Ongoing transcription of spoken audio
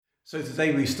So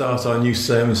today we start our new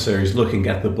sermon series looking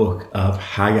at the book of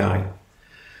Haggai.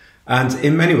 And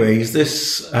in many ways,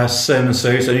 this sermon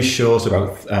series, only short,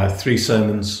 about 3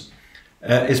 sermons,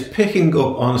 is picking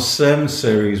up on a sermon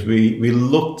series we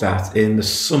looked at in the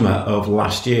summer of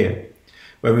last year,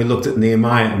 when we looked at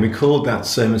Nehemiah, and we called that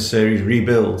sermon series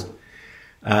Rebuild.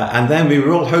 And then we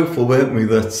were all hopeful, weren't we,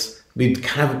 that we'd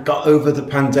kind of got over the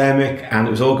pandemic and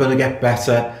it was all going to get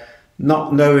better,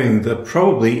 not knowing that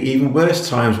probably even worse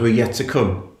times were yet to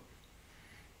come.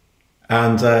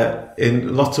 And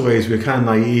in lots of ways, we were kind of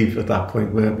naive at that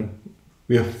point, weren't we?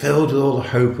 We were filled with all the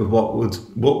hope of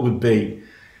what would be,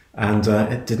 and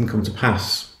it didn't come to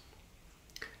pass.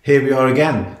 Here we are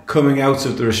again, coming out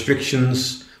of the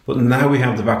restrictions, but now we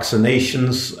have the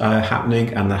vaccinations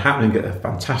happening, and they're happening at a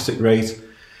fantastic rate.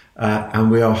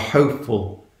 And we are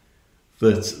hopeful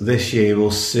that this year we'll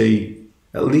see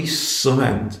at least some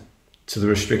end to the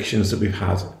restrictions that we've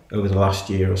had over the last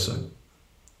year or so.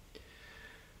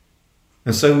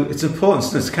 And so it's important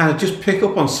to kind of just pick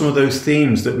up on some of those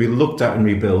themes that we looked at in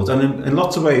Rebuild. And in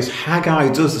lots of ways,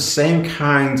 Haggai does the same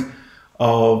kind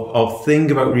of thing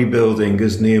about rebuilding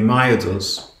as Nehemiah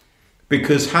does.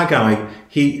 Because Haggai,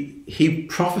 he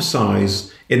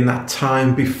prophesies in that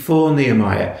time before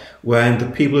Nehemiah, when the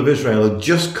people of Israel had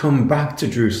just come back to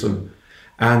Jerusalem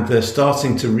and they're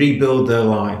starting to rebuild their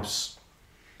lives.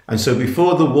 And so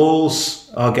before the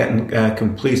walls are getting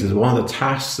completed, one of the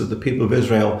tasks that the people of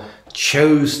Israel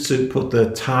chose to put their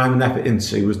time and effort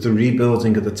into was the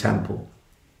rebuilding of the temple.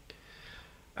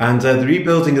 And the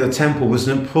rebuilding of the temple was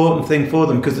an important thing for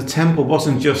them, because the temple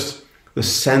wasn't just the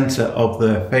center of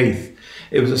their faith.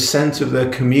 It was the center of their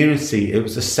community. It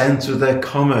was the center of their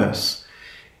commerce.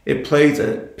 It played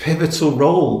a pivotal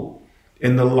role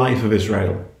in the life of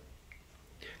Israel.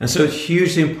 And so it's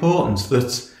hugely important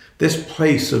that this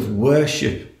place of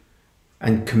worship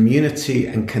and community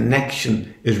and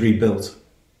connection is rebuilt.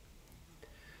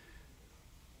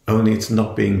 Only it's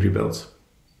not being rebuilt.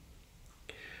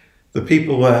 The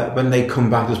people were, when they come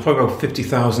back, there's probably about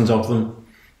 50,000 of them,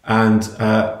 and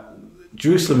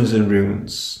Jerusalem is in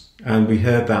ruins. And we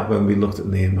heard that when we looked at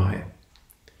Nehemiah.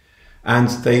 And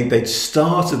they'd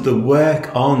started the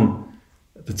work on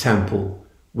the temple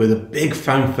with a big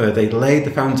fanfare. They laid the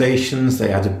foundations,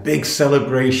 they had a big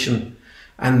celebration,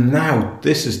 and now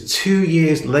this is 2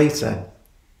 years later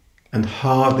and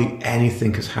hardly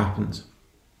anything has happened.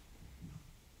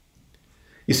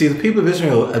 You see, the people of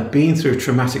Israel had been through a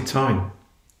traumatic time.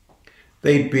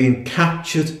 They'd been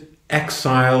captured,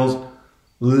 exiled,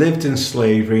 lived in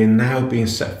slavery, and now being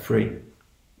set free.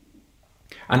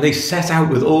 And they set out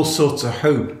with all sorts of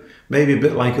hope, maybe a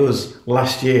bit like us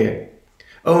last year,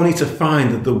 only to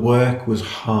find that the work was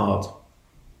hard.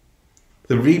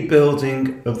 The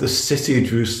rebuilding of the city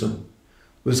of Jerusalem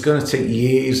was going to take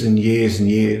years and years and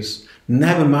years,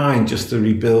 never mind just the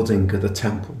rebuilding of the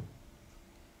temple.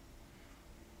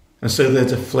 And so they're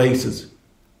deflated,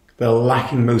 they're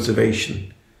lacking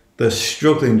motivation, they're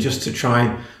struggling just to try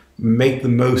and make the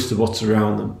most of what's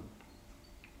around them.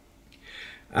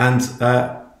 And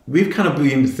we've kind of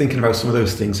been thinking about some of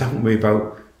those things, haven't we,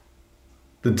 about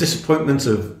the disappointment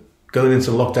of going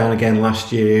into lockdown again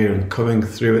last year and coming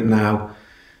through it now.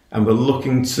 And we're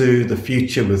looking to the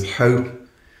future with hope.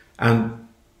 And,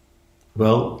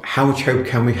 well, how much hope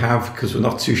can we have? Because we're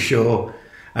not too sure.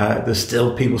 There's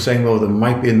still people saying, well, there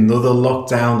might be another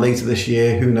lockdown later this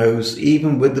year. Who knows?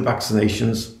 Even with the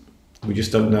vaccinations, we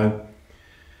just don't know.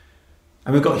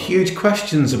 And we've got huge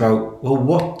questions about, well,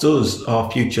 what does our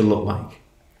future look like?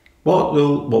 What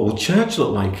will church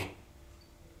look like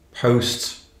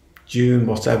post June,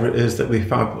 whatever it is that we've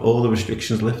had all the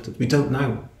restrictions lifted? We don't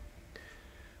know.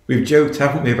 We've joked,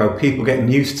 haven't we, about people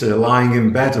getting used to lying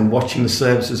in bed and watching the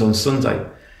services on Sunday.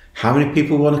 How many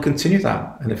people want to continue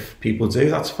that? And if people do,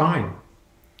 that's fine.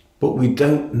 But we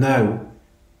don't know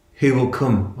who will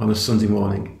come on a Sunday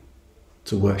morning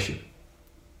to worship.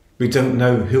 We don't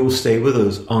know who will stay with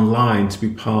us online to be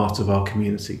part of our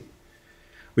community.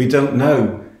 We don't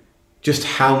know just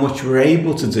how much we're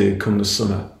able to do come the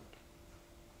summer.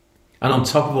 And on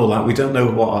top of all that, we don't know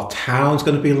what our town's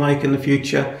going to be like in the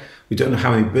future. We don't know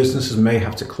how many businesses may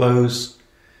have to close.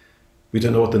 We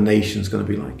don't know what the nation's going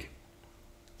to be like.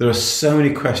 There are so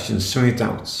many questions, so many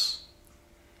doubts.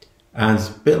 And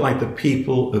a bit like the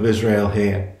people of Israel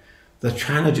here, they're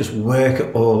trying to just work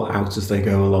it all out as they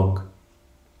go along.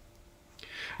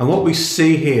 And what we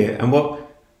see here, and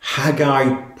what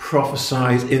Haggai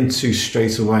prophesies into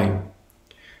straight away,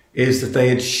 is that they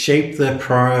had shaped their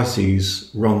priorities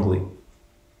wrongly.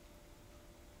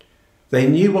 They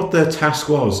knew what their task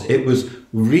was. It was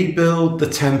rebuild the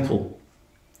temple,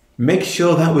 Make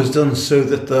sure that was done so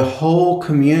that the whole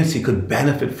community could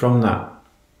benefit from that.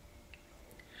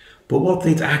 But what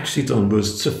they'd actually done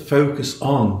was to focus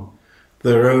on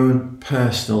their own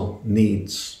personal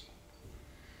needs.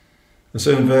 And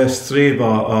so in verse 3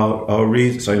 of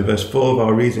in verse 4 of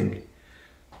our reading,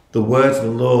 the words of the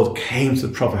Lord came to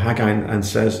the prophet Haggai and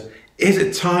says, "Is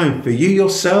it time for you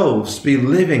yourselves to be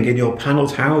living in your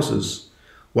panelled houses,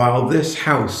 while this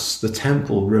house, the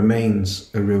temple, remains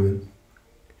a ruin?"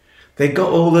 They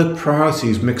got all their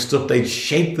priorities mixed up. They'd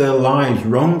shaped their lives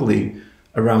wrongly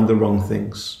around the wrong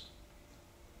things.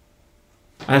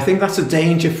 And I think that's a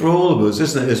danger for all of us,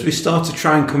 isn't it? As we start to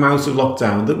try and come out of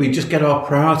lockdown, that we just get our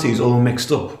priorities all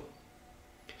mixed up.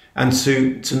 And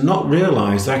to not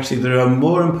realise that actually there are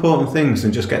more important things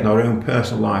than just getting our own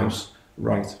personal lives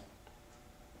right.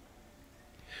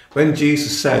 When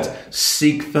Jesus said,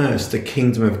 "Seek first the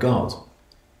kingdom of God,"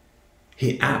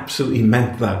 he absolutely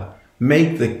meant that.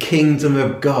 Make the kingdom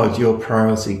of God your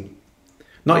priority.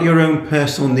 Not your own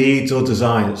personal needs or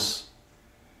desires.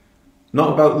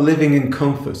 Not about living in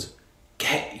comfort.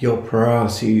 Get your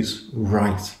priorities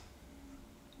right.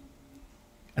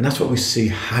 And that's what we see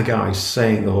Haggai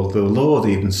saying, or the Lord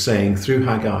even saying through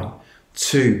Haggai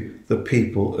to the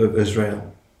people of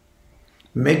Israel.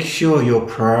 Make sure your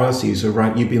priorities are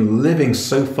right. You've been living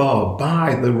so far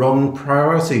by the wrong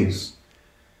priorities.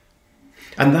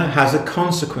 And that has a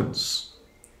consequence.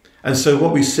 And so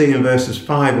what we see in verses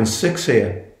 5 and 6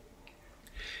 here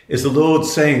is the Lord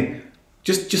saying,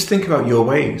 just think about your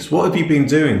ways. What have you been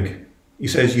doing? He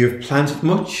says, you've planted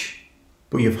much,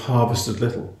 but you've harvested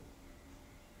little.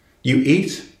 You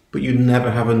eat, but you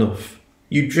never have enough.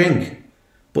 You drink,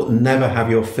 but never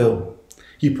have your fill.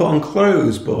 You put on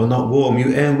clothes, but are not warm.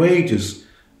 You earn wages,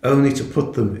 only to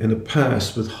put them in a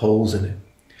purse with holes in it.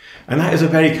 And that is a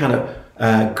very kind of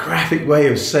graphic way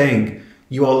of saying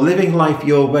you are living life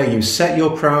your way. You set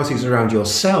your priorities around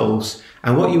yourselves,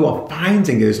 and what you are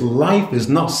finding is life is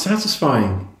not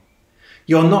satisfying.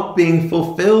 You're not being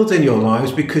fulfilled in your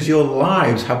lives because your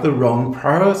lives have the wrong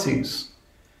priorities.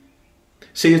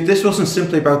 See, this wasn't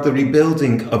simply about the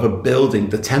rebuilding of a building,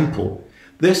 the temple.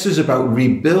 This was about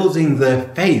rebuilding their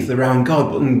faith around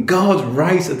God, putting God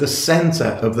right at the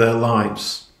centre of their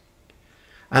lives.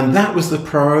 And that was the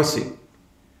priority.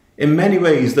 In many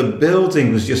ways, the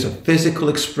building was just a physical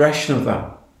expression of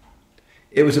that.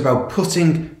 It was about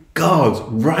putting God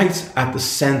right at the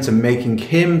centre, making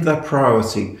him the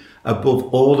priority above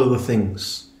all other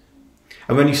things.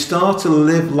 And when you start to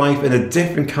live life in a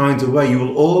different kind of way, you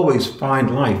will always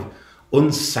find life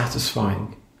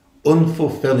unsatisfying,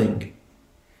 unfulfilling.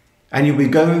 And you'll be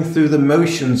going through the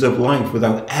motions of life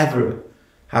without ever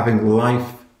having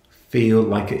life feel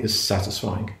like it is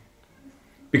satisfying.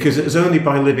 Because it is only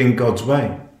by living God's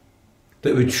way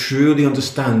that we truly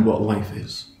understand what life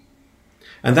is.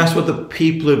 And that's what the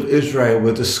people of Israel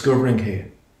were discovering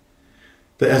here.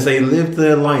 That as they lived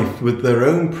their life with their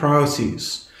own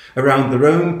priorities, around their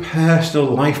own personal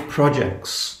life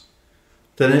projects,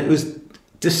 then it was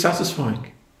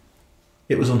dissatisfying.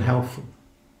 It was unhelpful.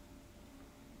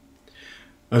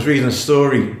 I was reading a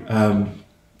story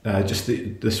just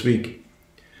this week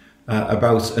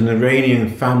about an Iranian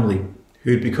family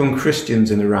who'd become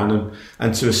Christians in Iran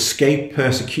and to escape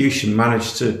persecution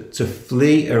managed to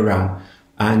flee Iran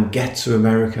and get to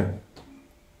America.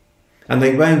 And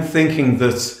they went thinking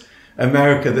that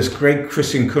America, this great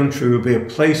Christian country, would be a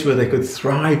place where they could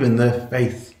thrive in their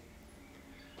faith.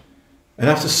 And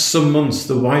after some months,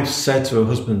 the wife said to her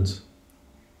husband,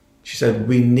 she said,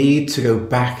 "We need to go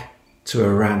back to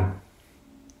Iran."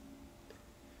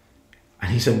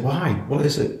 And he said, "Why? What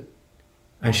is it?"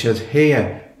 And she said,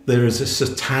 "Here, there is a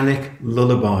satanic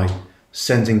lullaby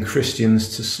sending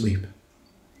Christians to sleep.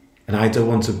 And I don't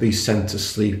want to be sent to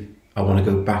sleep. I want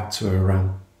to go back to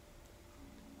Iran."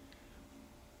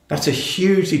 That's a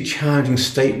hugely challenging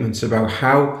statement about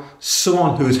how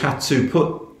someone who's had to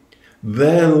put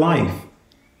their life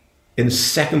in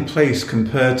second place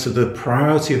compared to the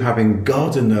priority of having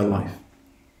God in their life.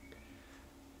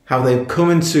 How they've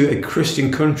come into a Christian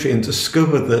country and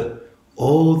discovered that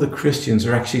all the Christians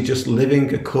are actually just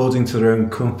living according to their own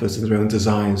comfort and their own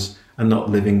desires and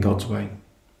not living God's way.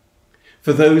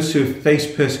 For those who have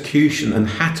faced persecution and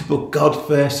had to put God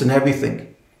first in everything,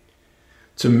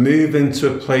 to move into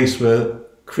a place where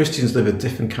Christians live a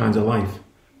different kind of life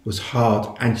was hard,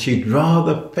 and she'd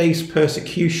rather face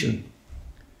persecution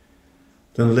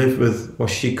than live with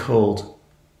what she called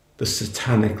the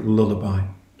satanic lullaby.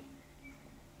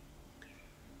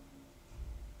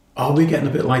 Are we getting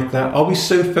a bit like that? Are we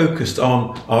so focused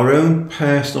on our own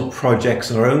personal projects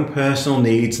and our own personal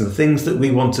needs and the things that we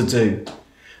want to do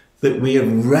that we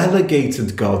have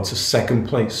relegated God to second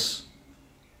place?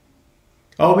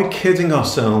 Are we kidding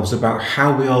ourselves about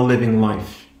how we are living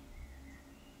life?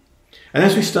 And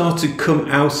as we start to come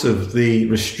out of the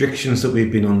restrictions that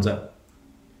we've been under,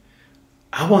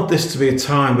 I want this to be a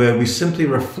time where we simply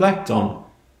reflect on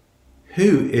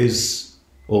who is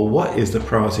or what is the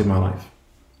priority of my life.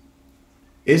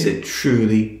 Is it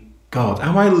truly God?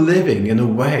 Am I living in a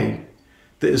way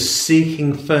that is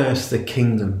seeking first the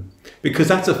kingdom? Because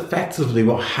that's effectively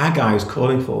what Haggai is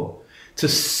calling for, to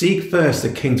seek first the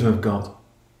kingdom of God.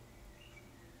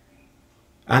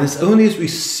 And it's only as we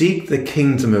seek the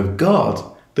kingdom of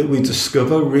God that we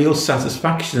discover real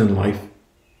satisfaction in life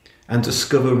and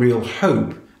discover real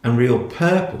hope and real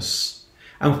purpose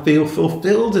and feel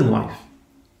fulfilled in life.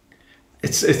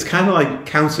 It's kind of like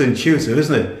counterintuitive,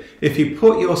 isn't it? If you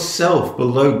put yourself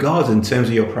below God in terms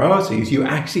of your priorities, you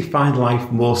actually find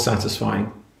life more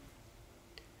satisfying.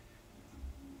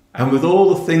 And with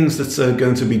all the things that are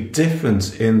going to be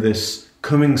different in this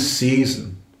coming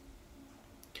season,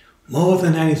 more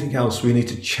than anything else, we need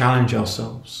to challenge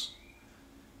ourselves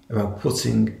about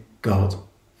putting God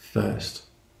first.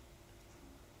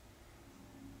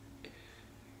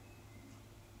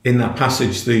 In that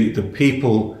passage, the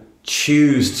people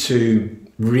choose to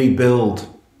rebuild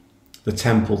the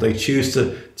temple. They choose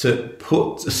to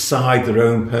put aside their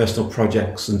own personal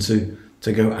projects and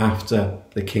to go after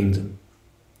the kingdom.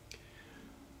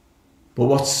 But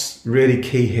what's really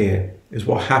key here is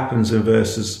what happens in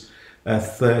verses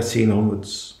 13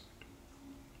 onwards.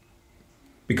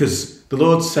 Because the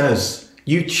Lord says,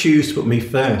 you choose to put me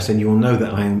first and you will know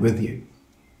that I am with you.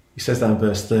 He says that in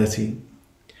verse 13.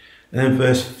 And then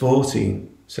verse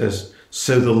 14 says,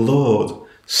 so the Lord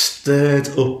stirred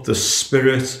up the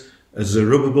spirit of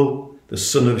Zerubbabel, the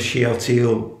son of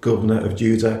Shealtiel, governor of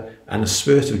Judah, and the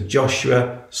spirit of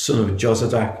Joshua, son of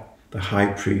Jozadak, the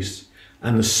high priest,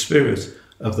 and the spirit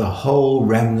of the whole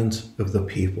remnant of the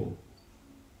people.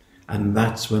 And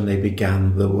that's when they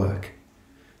began the work.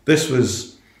 This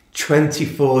was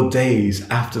 24 days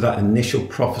after that initial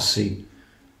prophecy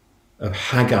of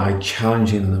Haggai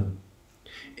challenging them.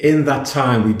 In that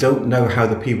time, we don't know how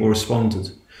the people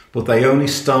responded, but they only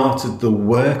started the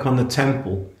work on the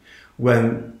temple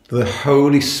when the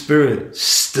Holy Spirit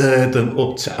stirred them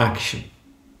up to action.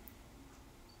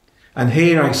 And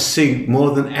here I see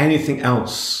more than anything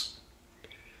else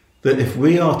that if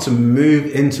we are to move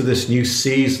into this new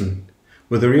season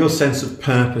with a real sense of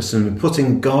purpose and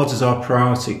putting God as our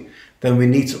priority, then we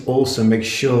need to also make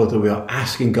sure that we are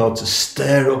asking God to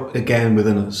stir up again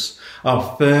within us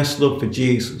our first love for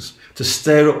Jesus, to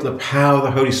stir up the power of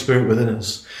the Holy Spirit within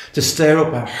us, to stir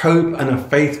up a hope and a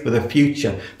faith for the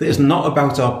future that is not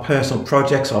about our personal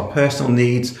projects, our personal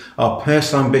needs, our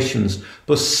personal ambitions,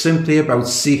 but simply about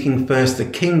seeking first the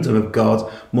kingdom of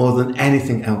God more than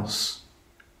anything else.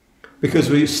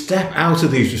 Because we step out of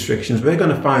these restrictions, we're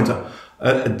going to find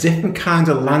a different kind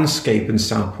of landscape in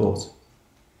Southport.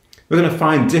 We're going to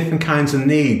find different kinds of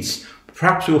needs.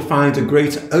 Perhaps we'll find a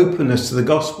greater openness to the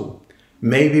gospel.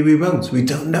 Maybe we won't. We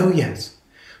don't know yet.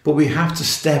 But we have to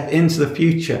step into the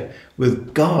future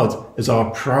with God as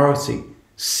our priority,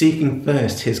 seeking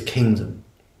first his kingdom.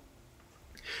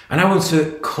 And I want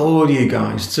to call you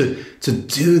guys to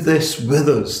do this with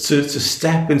us, to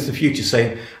step into the future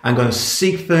saying, I'm going to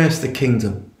seek first the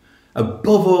kingdom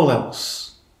above all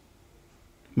else.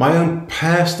 My own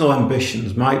personal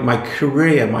ambitions, my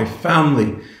career, my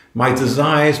family, my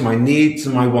desires, my needs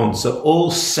and my wants are all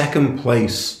second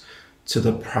place to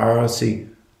the priority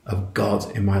of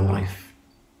God in my life.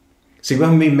 See,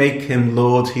 when we make him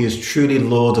Lord, he is truly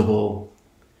Lord of all.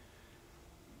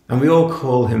 And we all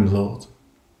call him Lord.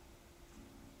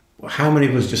 But how many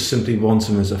of us just simply want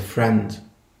him as a friend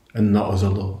and not as a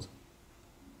Lord?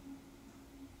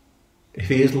 If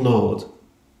he is Lord,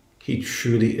 he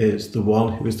truly is the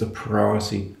one who is the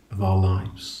priority of our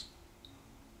lives.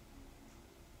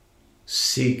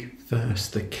 Seek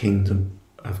first the kingdom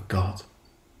of God.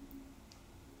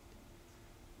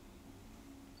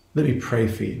 Let me pray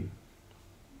for you.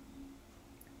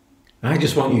 I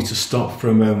just want you to stop for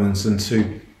a moment and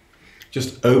to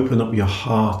just open up your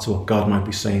heart to what God might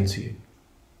be saying to you.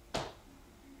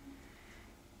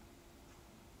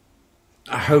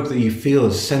 I hope that you feel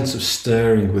a sense of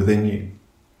stirring within you.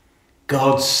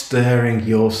 God stirring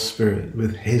your spirit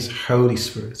with his Holy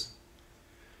Spirit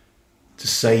to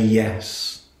say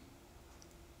yes.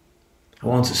 I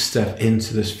want to step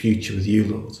into this future with you,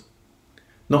 Lord.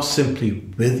 Not simply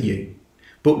with you,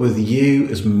 but with you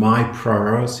as my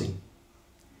priority.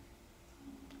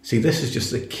 See, this is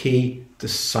just a key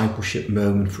discipleship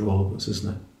moment for all of us,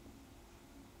 isn't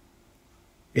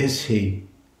it? Is he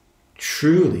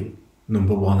truly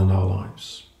number one in our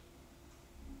lives?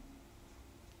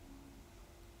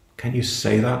 Can you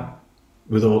say that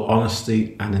with all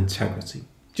honesty and integrity?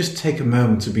 Just take a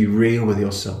moment to be real with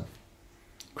yourself.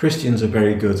 Christians are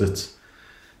very good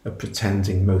at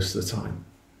pretending most of the time.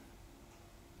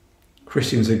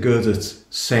 Christians are good at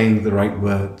saying the right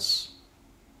words.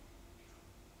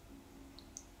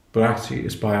 But actually,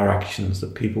 it's by our actions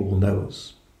that people will know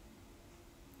us.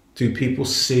 Do people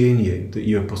see in you that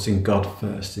you're putting God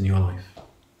first in your life?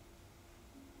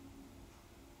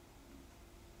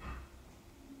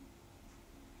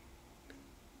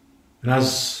 And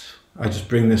as I just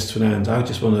bring this to an end, I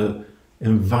just want to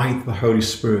invite the Holy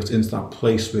Spirit into that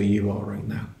place where you are right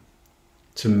now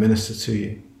to minister to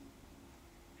you.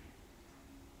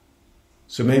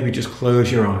 So maybe just close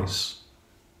your eyes.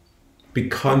 Be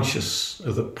conscious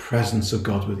of the presence of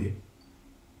God with you.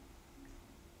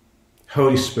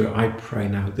 Holy Spirit, I pray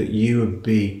now that you would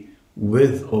be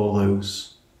with all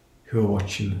those who are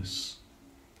watching this,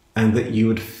 and that you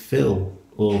would fill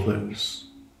all those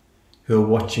who are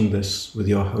watching this with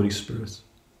your Holy Spirit.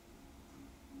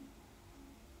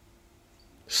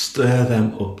 Stir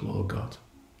them up, Lord God.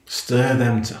 Stir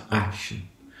them to action,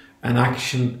 an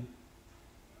action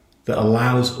that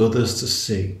allows others to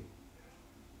see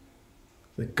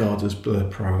that God is their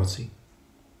priority.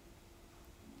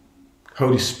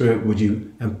 Holy Spirit, would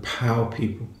you empower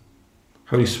people?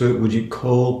 Holy Spirit, would you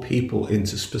call people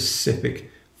into specific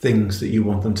things that you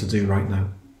want them to do right now?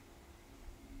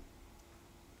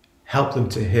 Help them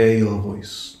to hear your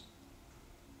voice.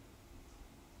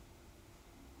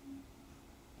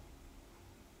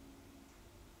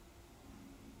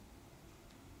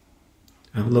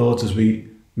 And Lord, as we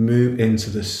move into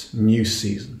this new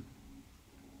season,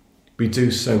 we do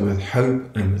so with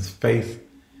hope and with faith,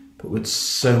 but with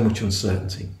so much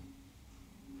uncertainty.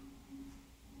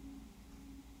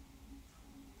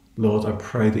 Lord, I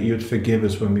pray that you would forgive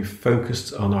us when we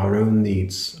focused on our own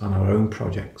needs, on our own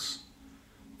projects,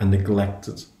 and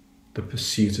neglected the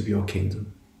pursuit of your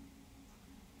kingdom.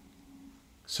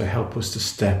 So help us to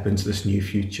step into this new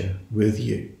future with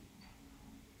you.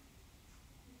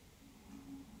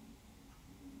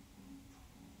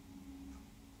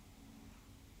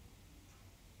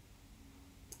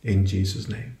 In Jesus'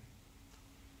 name.